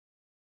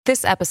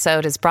This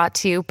episode is brought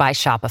to you by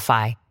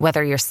Shopify.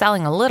 Whether you're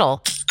selling a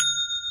little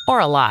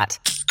or a lot,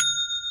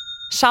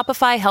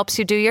 Shopify helps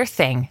you do your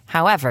thing,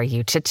 however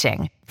you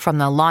cha-ching. From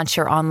the launch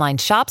your online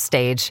shop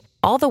stage,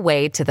 all the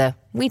way to the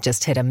we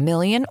just hit 1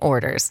 million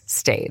orders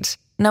stage.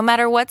 No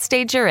matter what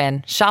stage you're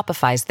in,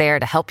 Shopify's there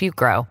to help you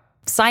grow.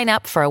 Sign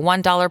up for a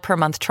 $1 per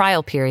month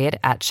trial period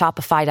at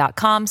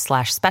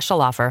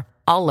shopify.com/special offer,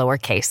 all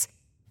lowercase.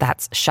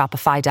 That's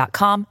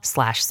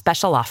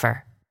shopify.com/special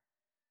offer.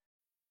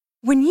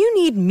 When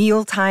you need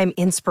mealtime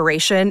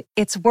inspiration,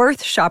 it's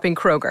worth shopping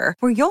Kroger,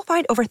 where you'll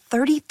find over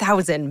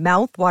 30,000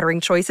 mouth-watering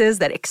choices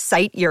that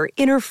excite your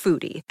inner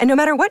foodie. And no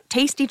matter what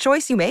tasty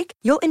choice you make,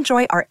 you'll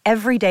enjoy our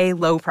everyday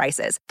low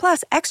prices,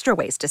 plus extra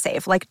ways to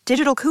save, like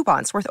digital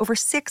coupons worth over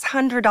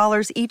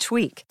 $600 each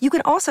week. You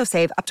can also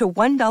save up to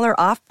 $1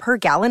 off per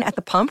gallon at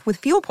the pump with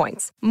fuel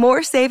points.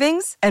 More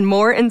savings and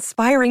more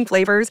inspiring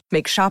flavors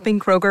make shopping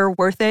Kroger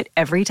worth it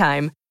every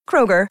time.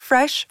 Kroger,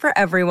 fresh for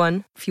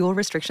everyone. Fuel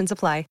restrictions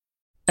apply.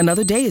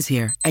 Another day is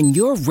here, and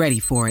you're ready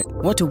for it.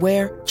 What to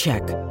wear?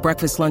 Check.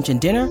 Breakfast, lunch, and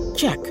dinner?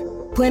 Check.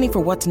 Planning for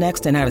what's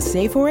next and how to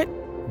save for it?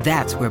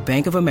 That's where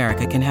Bank of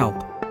America can help.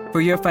 For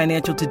your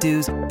financial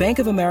to-dos, Bank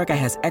of America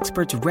has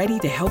experts ready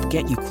to help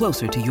get you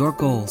closer to your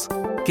goals.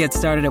 Get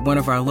started at one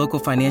of our local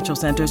financial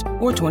centers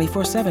or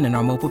 24/7 in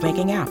our mobile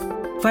banking app.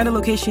 Find a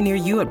location near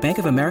you at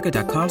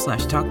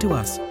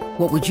bankofamerica.com/talktous.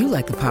 What would you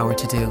like the power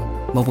to do?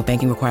 Mobile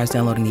banking requires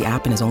downloading the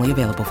app and is only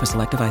available for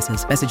select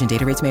devices. Message and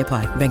data rates may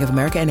apply. Bank of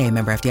America N.A.,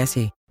 member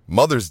FDIC.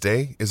 Mother's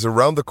Day is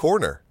around the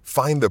corner.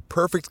 Find the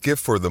perfect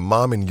gift for the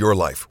mom in your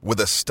life with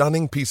a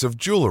stunning piece of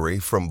jewelry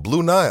from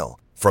Blue Nile.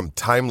 From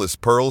timeless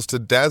pearls to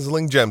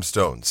dazzling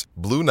gemstones,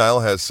 Blue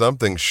Nile has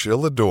something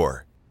she'll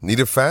adore.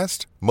 Need it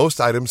fast?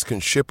 Most items can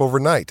ship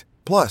overnight.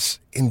 Plus,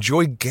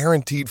 enjoy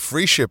guaranteed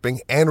free shipping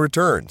and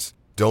returns.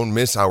 Don't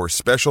miss our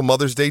special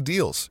Mother's Day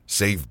deals.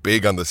 Save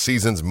big on the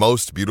season's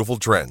most beautiful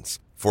trends.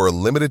 For a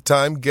limited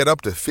time, get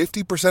up to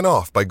 50%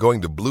 off by going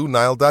to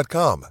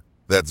BlueNile.com.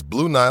 That's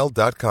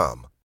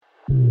BlueNile.com.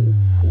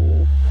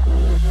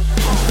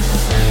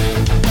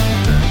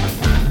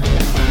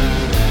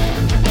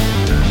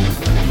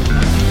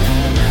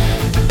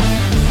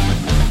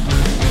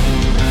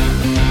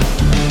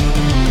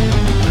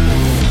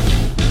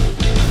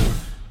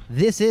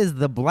 This is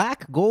the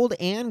Black, Gold,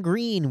 and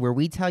Green, where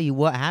we tell you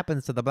what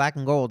happens to the black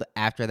and gold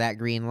after that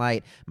green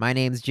light. My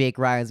name's Jake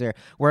Reiser.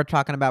 We're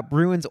talking about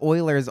Bruins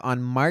Oilers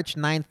on March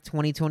 9th,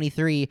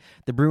 2023.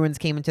 The Bruins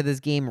came into this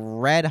game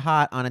red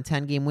hot on a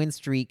 10-game win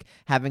streak,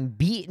 having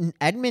beaten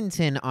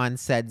Edmonton on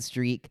said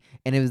streak,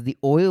 and it was the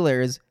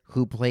Oilers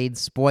who played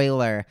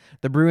spoiler.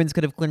 The Bruins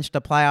could have clinched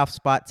a playoff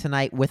spot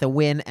tonight with a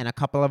win and a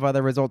couple of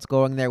other results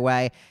going their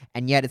way,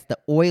 and yet it's the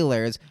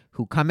Oilers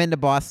who come into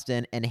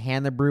Boston and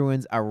hand the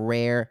Bruins a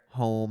rare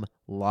home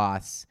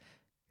loss.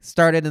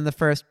 Started in the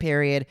first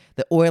period.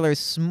 The Oilers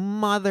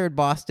smothered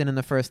Boston in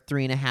the first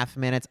 3.5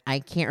 minutes. I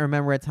can't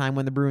remember a time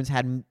when the Bruins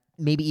had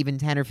maybe even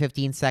 10 or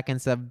 15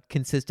 seconds of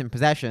consistent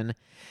possession,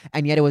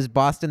 and yet it was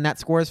Boston that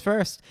scores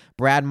first.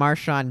 Brad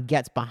Marchand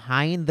gets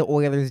behind the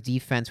Oilers'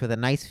 defense with a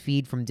nice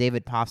feed from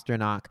David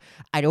Pastrnak.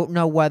 I don't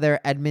know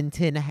whether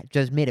Edmonton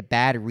just made a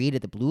bad read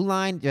at the blue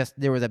line. Just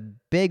there was a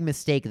big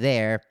mistake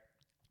there.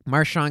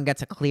 Marchand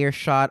gets a clear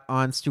shot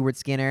on Stuart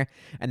Skinner,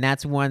 and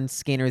that's one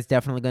Skinner is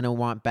definitely going to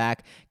want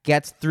back.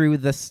 Gets through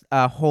this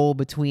hole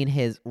between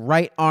his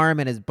right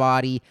arm and his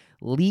body,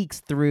 leaks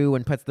through,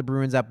 and puts the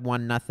Bruins up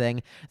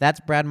 1-0.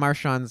 That's Brad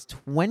Marchand's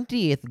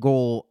 20th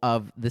goal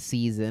of the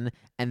season,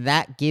 and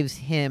that gives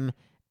him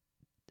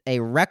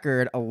a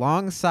record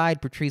alongside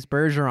Patrice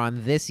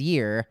Bergeron this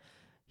year.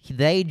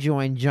 They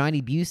joined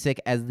Johnny Busick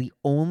as the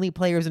only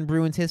players in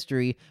Bruins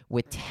history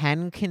with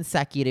 10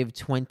 consecutive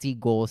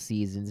 20-goal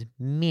seasons.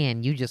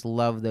 Man, you just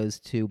love those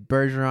two.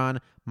 Bergeron,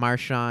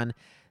 Marchand,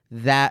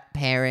 that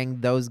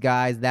pairing, those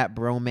guys, that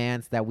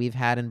bromance that we've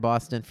had in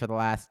Boston for the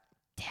last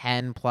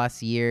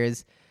 10-plus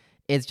years.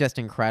 It's just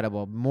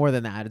incredible. More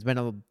than that, it's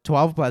been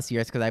 12-plus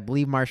years because I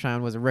believe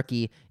Marchand was a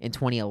rookie in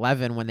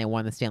 2011 when they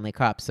won the Stanley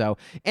Cup. So,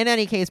 in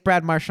any case,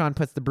 Brad Marchand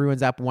puts the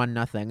Bruins up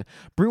 1-0.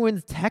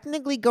 Bruins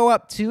technically go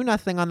up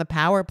 2-0 on the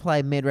power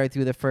play midway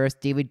through the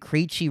first. David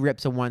Krejci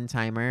rips a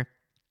one-timer,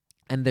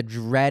 and the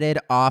dreaded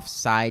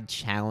offside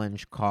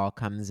challenge call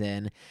comes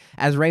in.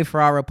 As Ray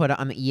Ferraro put it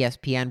on the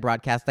ESPN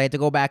broadcast, they had to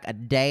go back a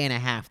day and a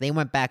half. They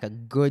went back a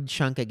good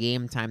chunk of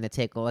game time to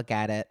take a look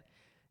at it.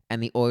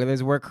 And the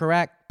Oilers were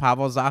correct.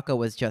 Pavel Zacha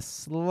was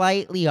just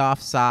slightly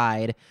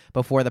offside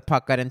before the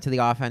puck got into the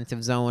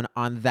offensive zone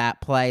on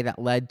that play that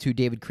led to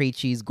David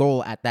Krejci's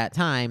goal at that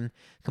time.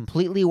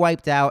 Completely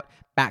wiped out,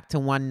 back to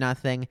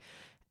 1-0.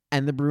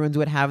 And the Bruins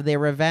would have their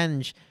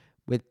revenge.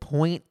 With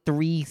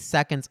 0.3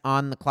 seconds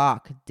on the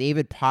clock,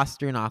 David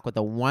Pastrnak with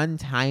a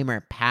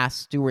one-timer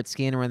past Stuart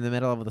Skinner in the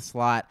middle of the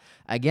slot.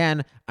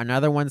 Again,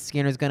 another one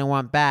Skinner's going to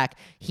want back.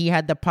 He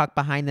had the puck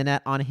behind the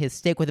net on his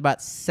stick with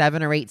about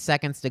 7 or 8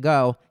 seconds to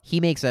go. He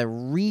makes a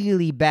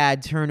really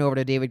bad turnover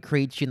to David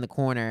Krejci in the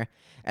corner.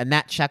 And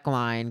that check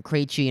line,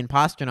 Krejci and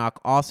Pastrnak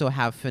also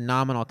have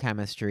phenomenal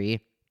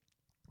chemistry.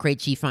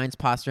 Krejci finds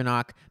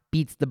Pastrnak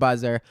beats the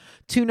buzzer.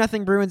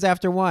 2-0 Bruins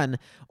after 1.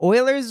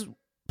 Oilers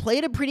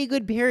played a pretty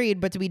good period,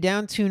 but to be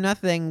down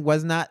 2-0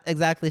 was not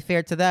exactly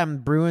fair to them.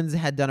 Bruins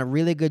had done a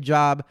really good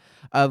job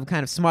of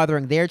kind of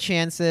smothering their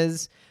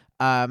chances.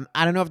 I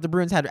don't know if the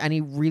Bruins had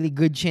any really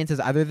good chances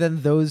other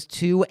than those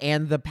two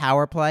and the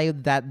power play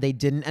that they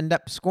didn't end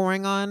up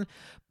scoring on.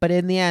 But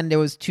in the end, it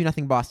was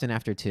 2-0 Boston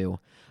after 2.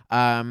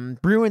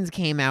 Bruins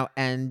came out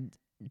and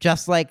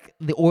just like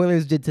the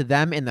Oilers did to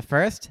them in the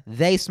first,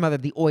 they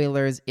smothered the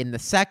Oilers in the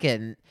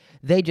second.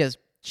 They just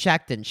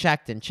checked and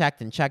checked and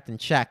checked and checked and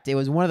checked. It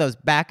was one of those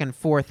back and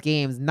forth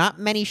games. Not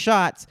many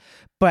shots,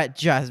 but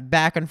just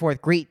back and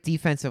forth. Great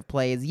defensive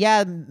plays.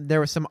 Yeah, there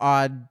were some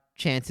odd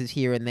chances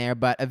here and there,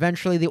 but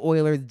eventually the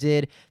Oilers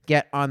did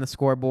get on the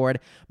scoreboard.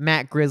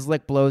 Matt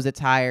Grzelcyk blows a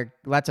tire,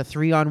 lets a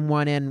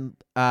 3-on-1 in.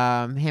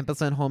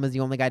 Hampus Lindholm is the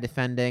only guy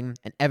defending,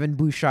 and Evan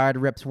Bouchard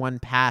rips one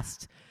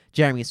past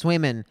Jeremy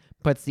Swayman,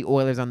 puts the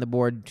Oilers on the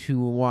board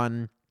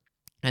 2-1,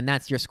 and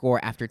that's your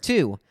score after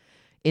 2.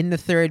 In the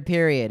third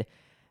period,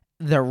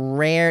 the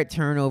rare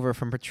turnover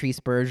from Patrice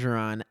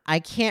Bergeron. I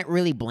can't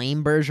really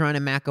blame Bergeron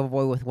and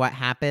McAvoy with what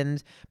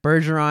happened.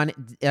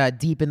 Bergeron,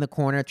 deep in the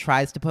corner,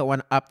 tries to put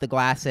one up the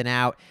glass and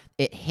out.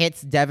 It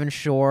hits Devon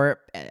Shore.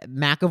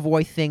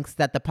 McAvoy thinks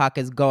that the puck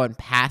is going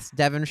past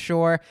Devon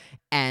Shore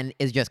and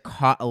is just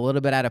caught a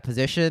little bit out of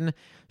position.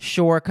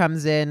 Shore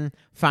comes in,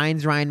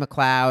 finds Ryan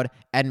McLeod.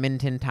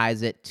 Edmonton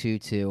ties it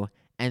 2-2.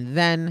 And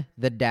then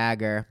the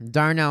dagger.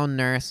 Darnell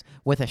Nurse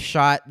with a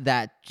shot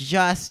that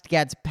just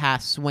gets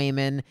past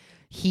Swayman.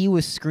 He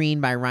was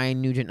screened by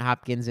Ryan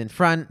Nugent-Hopkins in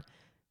front.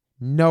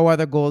 No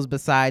other goals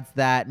besides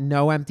that.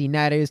 No empty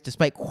netters,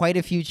 despite quite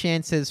a few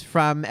chances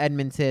from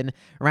Edmonton.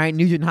 Ryan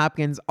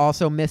Nugent-Hopkins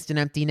also missed an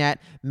empty net.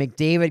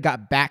 McDavid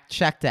got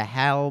back-checked to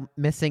hell,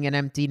 missing an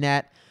empty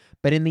net.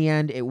 But in the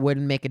end, it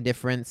wouldn't make a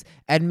difference.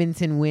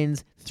 Edmonton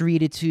wins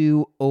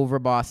 3-2 over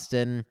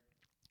Boston.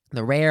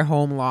 The rare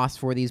home loss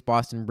for these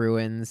Boston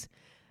Bruins,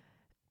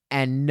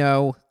 and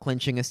no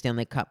clinching a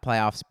Stanley Cup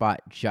playoff spot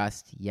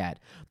just yet.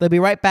 They'll be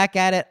right back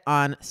at it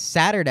on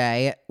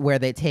Saturday, where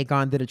they take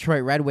on the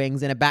Detroit Red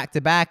Wings in a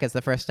back-to-back. It's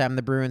the first time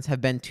the Bruins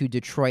have been to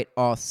Detroit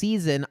all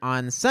season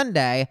on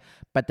Sunday,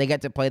 but they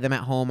get to play them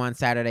at home on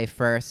Saturday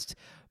first.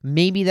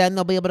 Maybe then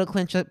they'll be able to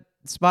clinch a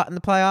spot in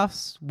the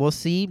playoffs. We'll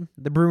see.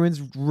 The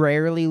Bruins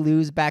rarely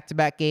lose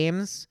back-to-back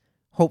games.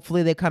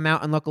 Hopefully they come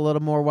out and look a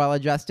little more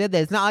well-adjusted.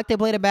 It's not like they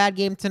played a bad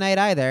game tonight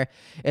either.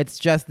 It's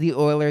just the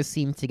Oilers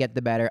seem to get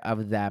the better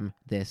of them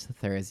this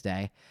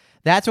Thursday.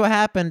 That's what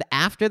happened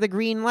after the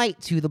green light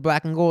to the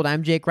black and gold.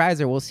 I'm Jake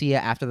Reiser. We'll see you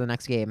after the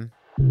next game.